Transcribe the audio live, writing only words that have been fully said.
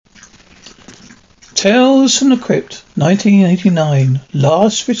Tales from the Crypt, 1989.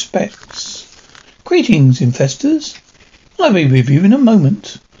 Last respects. Greetings, investors. I'll be with you in a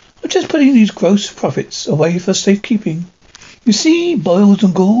moment. I'm just putting these gross profits away for safekeeping. You see, boils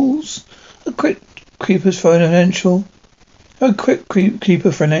and ghouls, a crypt keeper financial.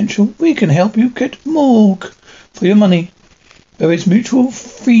 We can help you get more for your money. Whether it's mutual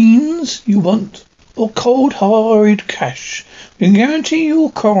fiends you want or cold hard cash, we can guarantee you'll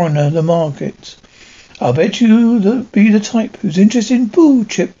corner the market. I'll bet you'll be the type who's interested in boo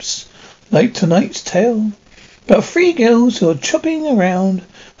chips, like tonight's tale. About three girls who are chopping around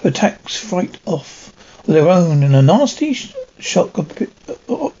for a tax write-off of their own in a nasty shock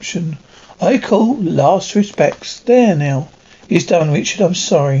option I call last respects. There now. It's done, Richard. I'm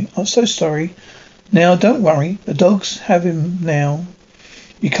sorry. I'm so sorry. Now, don't worry. The dogs have him now.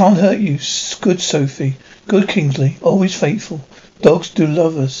 He can't hurt you. Good Sophie. Good Kingsley. Always faithful. Dogs do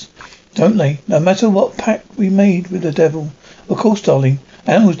love us, don't they? No matter what pact we made with the devil. Of course, darling.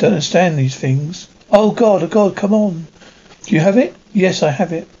 Animals don't understand these things. Oh, God, come on. Do you have it? Yes, I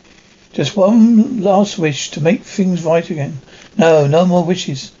have it. Just one last wish to make things right again. No more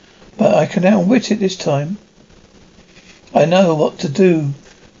wishes. But I can outwit it this time. I know what to do.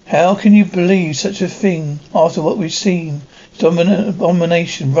 How can you believe such a thing after what we've seen?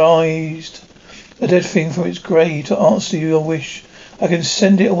 Abomination raised a dead thing from its grave to answer your wish. I can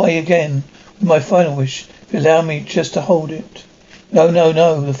send it away again with my final wish, if you allow me just to hold it. No.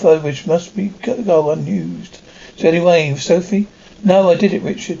 The third wish must go unused. So anyway, Sophie? No, I did it,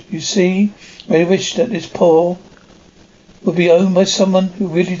 Richard. You see, I wish that this paw would be owned by someone who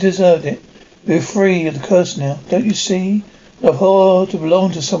really deserved it. We're free of the curse now. Don't you see? The paw to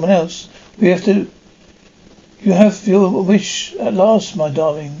belong to someone else. You have your wish at last, my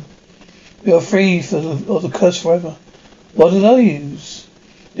darling. We are free of the curse forever. What did I use?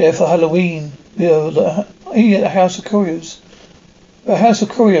 There for Halloween. We are at the House of Curios. A House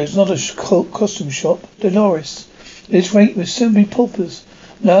of Curios, not a costume shop. Dolores. At this rate, we'll soon be paupers.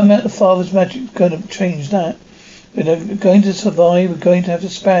 No amount of father's magic is going to change that. We're going to survive. We're going to have to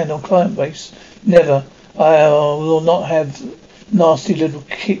expand our client base. Never. I will not have nasty little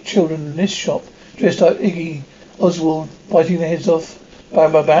children in this shop, dressed like Iggy Oswald, biting their heads off by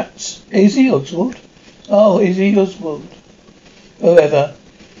bats. Izzy Oswald? Oh, Izzy Oswald. However,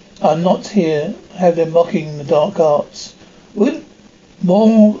 I'm not here to have them mocking the dark arts. Would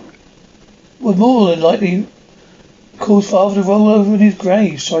more than likely cause father to roll over in his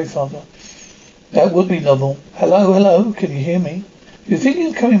grave. Sorry, father. That would be novel. Hello, can you hear me? If you're thinking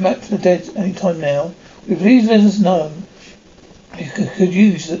of coming back from the dead any time now, please let us know. You could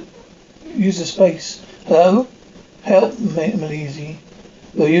use the space. Hello? Help, Maisie.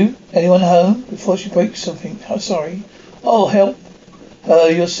 Will you? Anyone home? Before she breaks something. Oh, sorry. Oh, help her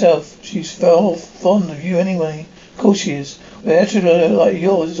yourself. She's fond of you anyway. Of course she is. But actually like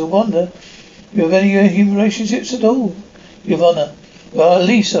yours is a wonder. You have any human relationships at all? Your Honour. Well, at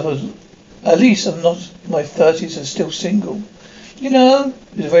least I'm not in my 30s and still single. You know,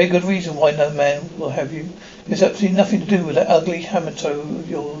 there's a very good reason why no man will have you. It's absolutely nothing to do with that ugly hammer toe of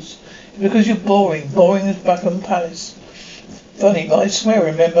yours. It's because you're boring as Buckingham Palace. Funny, but I swear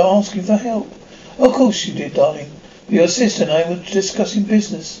I remember asking for help. Of course you did, darling. Your sister and I were discussing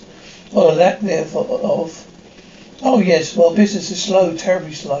business. Or a lack thereof. Oh yes, well business is slow,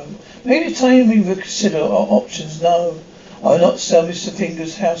 terribly slow. Maybe it's time we reconsider our options. No, I will not sell Mr.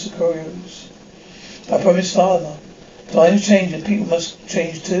 Finger's House of Curios. I promise, father. Times change and people must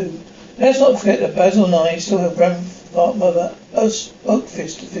change too. Let's not forget that Basil and I still have grandmother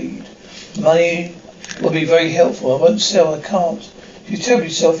Oakfist to feed. Money will be very helpful. I won't sell, I can't. She's terribly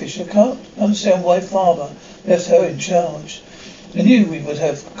selfish. I can't understand why father left her in charge. I knew we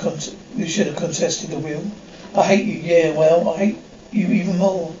should have contested the will. I hate you, yeah, well, I hate you even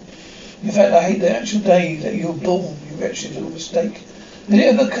more. In fact, I hate the actual day that you were born, you wretched little mistake. Did it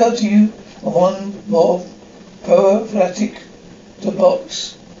ever occur to you of one more prophylactic to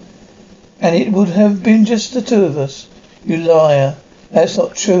box? And it would have been just the two of us. You liar. That's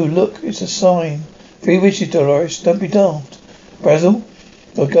not true. Look, it's a sign. 3 wishes, Dolores. Don't be daft. Basil,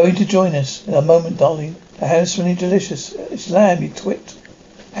 you're going to join us in a moment, darling. The ham's smelling delicious. It's lamb, you twit.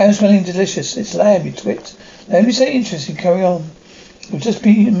 Ham's smelling delicious. It's lamb, you twit. Let me say interesting. Carry on. It'll just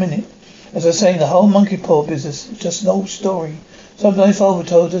be a minute. As I say, the whole monkey paw business is just an old story. Something father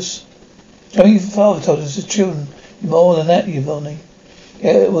told us as children. More than that, Yvonne.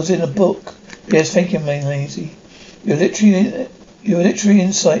 Yeah, it was in a book. Yes, thank you, Maisie. Your literary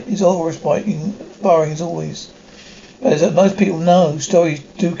insight is awe-inspiring as always. But as most people know, stories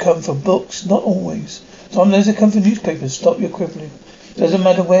do come from books, not always. Sometimes they come from newspapers. Stop your quibbling. Doesn't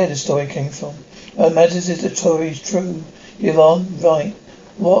matter where the story came from. What matters is the story is true. Yvonne, right.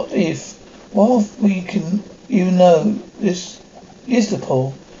 What if we can even know this is the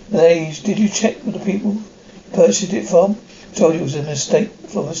poor? Malaise, did you check with the people you purchased it from? Told you it was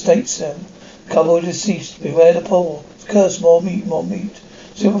from a estate sale. Couple of deceased. Beware the poor. Curse more meat, more meat.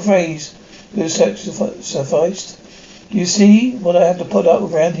 Simple phrase. Could have sufficed. You see what I have to put up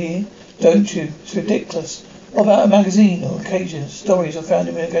with around here? Don't you? It's ridiculous. What about a magazine on occasion? Stories are found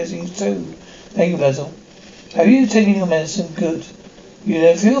in magazines too. Thank you, Basil. Have you taken your medicine? Good. You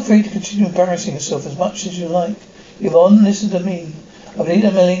then feel free to continue embarrassing yourself as much as you like. Yvonne, listen to me. I believe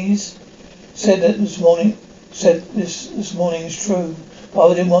that Melise said this morning is true.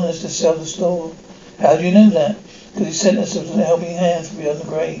 Father didn't want us to sell the store. How do you know that? Because he sent us a helping hand from beyond the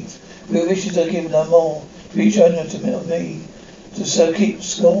grave. We wishes are given no more. Each owner of me. To so keep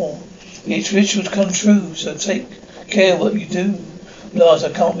score. Each wish would come true, so take care what you do. Lars,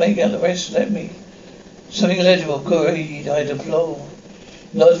 I can't make out the rest. Let me. Something illegible. Great, I deplore.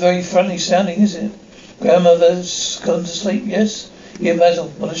 Not very friendly sounding, is it? Grandmother's gone to sleep, yes? Yeah, Basil,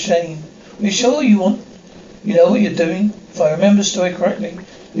 what a shame. Are you sure you know what you're doing? If I remember the story correctly,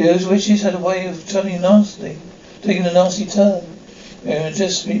 those witches had a way of taking a nasty turn. You would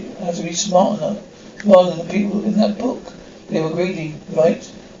just have to be smart enough. Rather than the people in that book. They were greedy, right?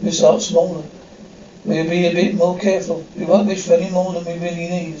 We'll start smaller. We'll be a bit more careful. We won't wish for any more than we really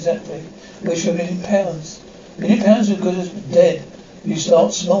need, exactly. Wish for £1 million. £1 million are good as dead. You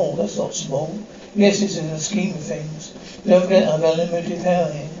start small, that's not small. Yes, it's in the scheme of things. Don't forget I've got unlimited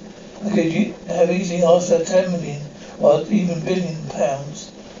power here. I could have easily asked for 10 million or even £1 billion.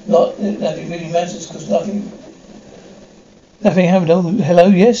 Not that it really matters because nothing happened. Oh, hello,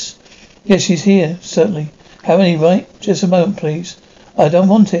 yes? Yes, she's here, certainly. How many, right? Just a moment, please. I don't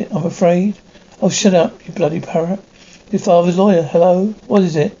want it, I'm afraid. Oh, shut up, you bloody parrot. Your father's lawyer, hello? What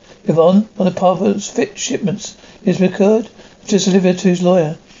is it? Yvonne, on the father's fit shipments is occurred. Just delivered to his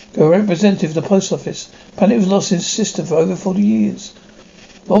lawyer. A representative of the post office. Apparently it was lost in his system for over 40 years.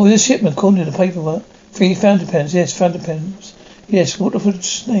 What was the shipment according to the paperwork? 3 fountain pens, yes, fountain pens. Yes, Waterford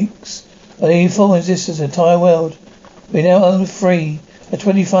snakes. Are the informal existence of the entire world. We now own 3 at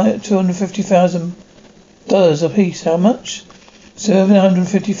 $250,000 apiece. How much?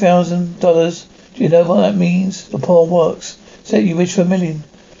 $750,000. Do you know what that means? The poor works. Say you wish for $1 million.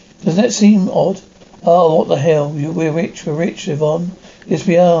 Doesn't that seem odd? Oh, what the hell? We're rich, Yvonne. Yes,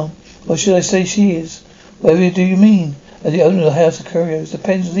 we are. Or should I say she is? Whatever do you mean? As the owner of the House of Curios, the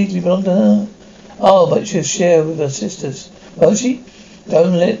pens legally belong to her. Oh, but she'll share with her sisters. Won't she?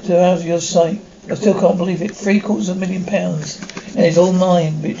 Don't let her out of your sight. I still can't believe it. £750,000. And it's all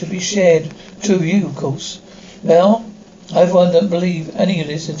mine, but to be shared to you, of course. Now, I don't believe any of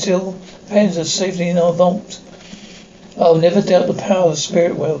this until pens are safely in our vault. I'll never doubt the power of the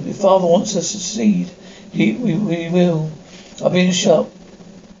spirit world. If Father wants us to succeed, we will. I'll be in the shop.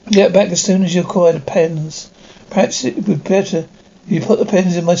 Get back as soon as you acquire the pens. Perhaps it would be better if you put the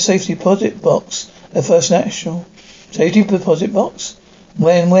pens in my safety deposit box at First National. Safety deposit box?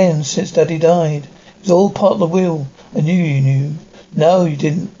 When? Since Daddy died. It was all part of the will. I knew you knew. No, you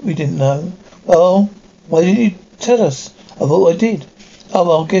didn't. We didn't know. Well, why didn't you tell us? I thought I did. Oh,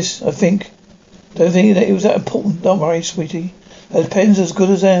 well, don't think that it was that important. Don't worry, sweetie. Those pens are as good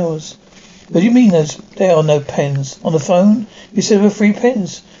as ours. What do you mean there are no pens? On the phone? You said there were 3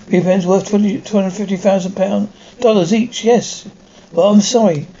 pens. 3 pens worth $250,000 each, yes. Well, I'm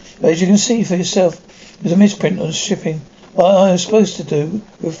sorry. But as you can see for yourself, there's a misprint on the shipping. What I was supposed to do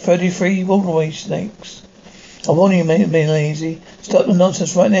with 33 waterway snakes. I warn you, Malaise. Stop the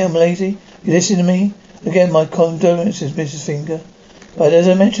nonsense right now, Malaise. You listen to me? Again, my condolences, Mrs. Finger. But as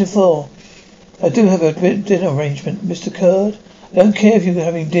I mentioned before, I do have a dinner arrangement, Mr. Curd. I don't care if you're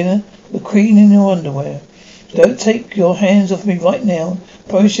having dinner with Queen in your underwear. Don't take your hands off me right now. I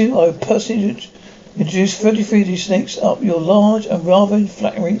promise you I will personally introduce 33 of these snakes up your large and rather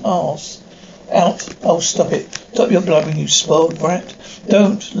flattering arse. Out. Oh, stop it. Stop your blubbering, you spoiled brat.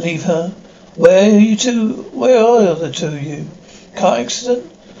 Don't leave her. Where are the 2 of you? Car accident?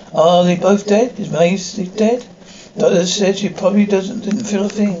 Are they both dead? Is Maisie dead? Doctor said she probably didn't feel a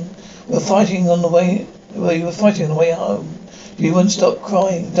thing. You were fighting on the way home. You wouldn't stop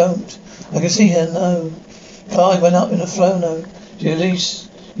crying. Don't. I can see her. No. Car went up in a flow-no. At least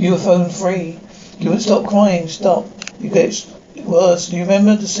you were phone free. You wouldn't stop crying. Stop. You get worse. Do you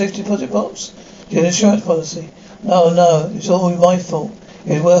remember the safety deposit box? Your insurance policy? No. It's all my fault.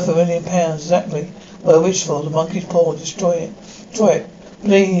 It was worth £1 million. Exactly. What I wished for. The monkey's paw. Destroy it.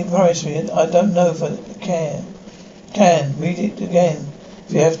 Please promise me. I don't know if I can. Read it again.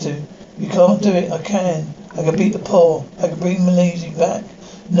 If you have to. You can't do it. I can. I can beat the poor. I can bring Malaise back.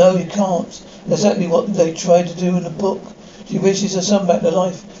 No, you can't. Exactly what they tried to do in the book. She wishes her son back to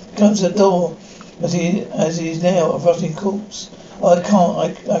life. Comes to the door as he is now a rotting corpse. I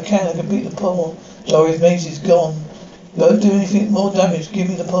can't. I can beat the paw. Doris Maisie's gone. Don't do anything more damage. Give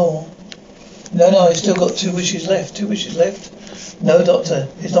me the paw. No, I've still got 2 wishes left. 2 wishes left? No, Doctor.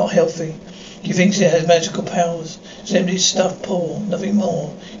 It's not healthy. He thinks it has magical powers. Simply stuffed paw. Nothing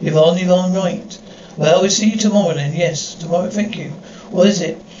more. You're right. Well, we'll see you tomorrow then. Yes, tomorrow. Thank you. What is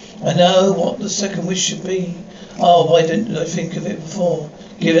it? I know what the second wish should be. Oh, why didn't I think of it before?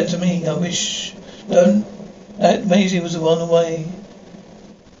 Give it to me. I wish. Don't. That Maisie was on the way.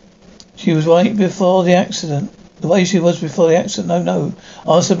 She was right before the accident. The way she was before the accident. No.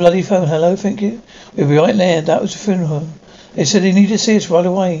 Answer the bloody phone. Hello, thank you. We'll be right there. That was the funeral home. They said they need to see us right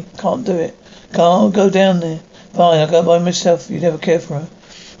away. Can't do it. Can't go down there. Fine, I'll go by myself. You never cared for her.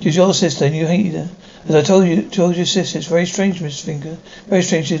 She's your sister and you hated her. As I told your sister, it's very strange, Miss Finger. Very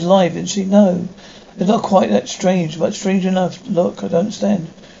strange. She's alive, isn't she? No. It's not quite that strange, but strange enough. Look, I don't understand.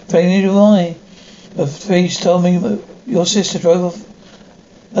 Neither do I. The priest told me your sister drove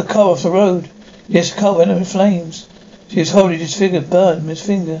a car off the road. Yes, the car went up in flames. She was horribly disfigured, burned, Miss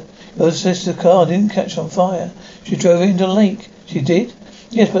Finger. Your sister's car didn't catch on fire. She drove it into the lake. She did?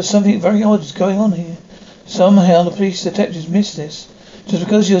 Yes, but something very odd is going on here. Somehow the police detectives missed this. Just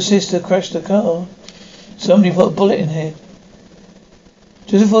because your sister crashed the car, somebody put a bullet in her head.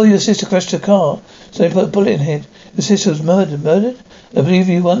 Just before your sister crashed her car, somebody put a bullet in her head. Your sister was murdered. Murdered? I believe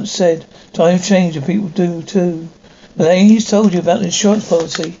you once said, times change and people do too. But Amy's told you about the insurance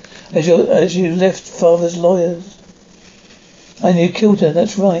policy as you left father's lawyers. And you killed her,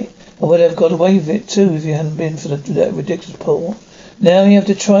 that's right. I would have got away with it too if you hadn't been for that ridiculous Paul. Now you have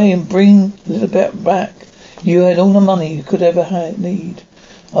to try and bring a little bit back. You had all the money you could ever need.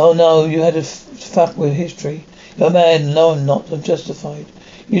 Oh no, you had a fuck with history. You're mad. No, I'm not. I'm justified.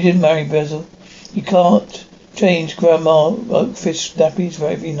 You didn't marry Bezel. You can't change Grandma Oakfish nappies for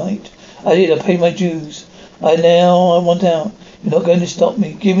every night. I did. I paid my dues. I want out. You're not going to stop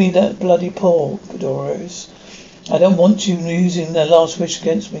me. Give me that bloody paw, Doris. I don't want you using the last wish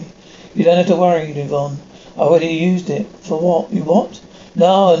against me. You don't have to worry, Yvonne. I already used it. For what? You what?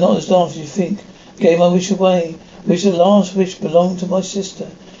 No, not as long as you think. Gave my wish away. Wish the last wish belonged to my sister.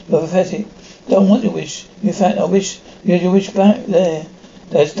 You're pathetic. Don't want your wish. In fact, I wish you had your wish back there.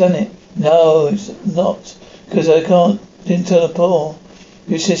 That's done it. No, it's not. Because I didn't tell the poor.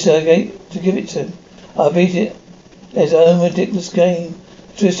 Your sister I gave to give it to. I beat it. There's own ridiculous game.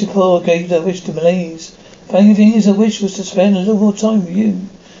 The twisted paw gave their wish to Malaise. Funny thing is, the wish was to spend a little more time with you.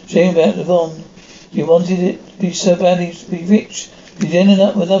 Shame about Yvonne. You wanted it to be so badly to be rich. You'd ended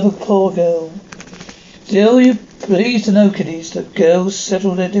up with another poor girl. Still, you're pleased to know, kiddies, that girls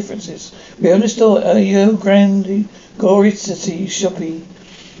settle their differences. We understood your grande gorgeously shoppy.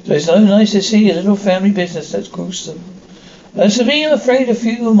 So it's no nice to see a little family business that's gruesome. As for me, I'm afraid a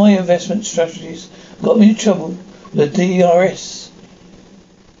few of my investment strategies got me in trouble with the DRS.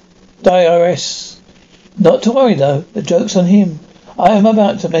 Not to worry though, the joke's on him. I am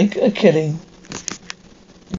about to make a killing.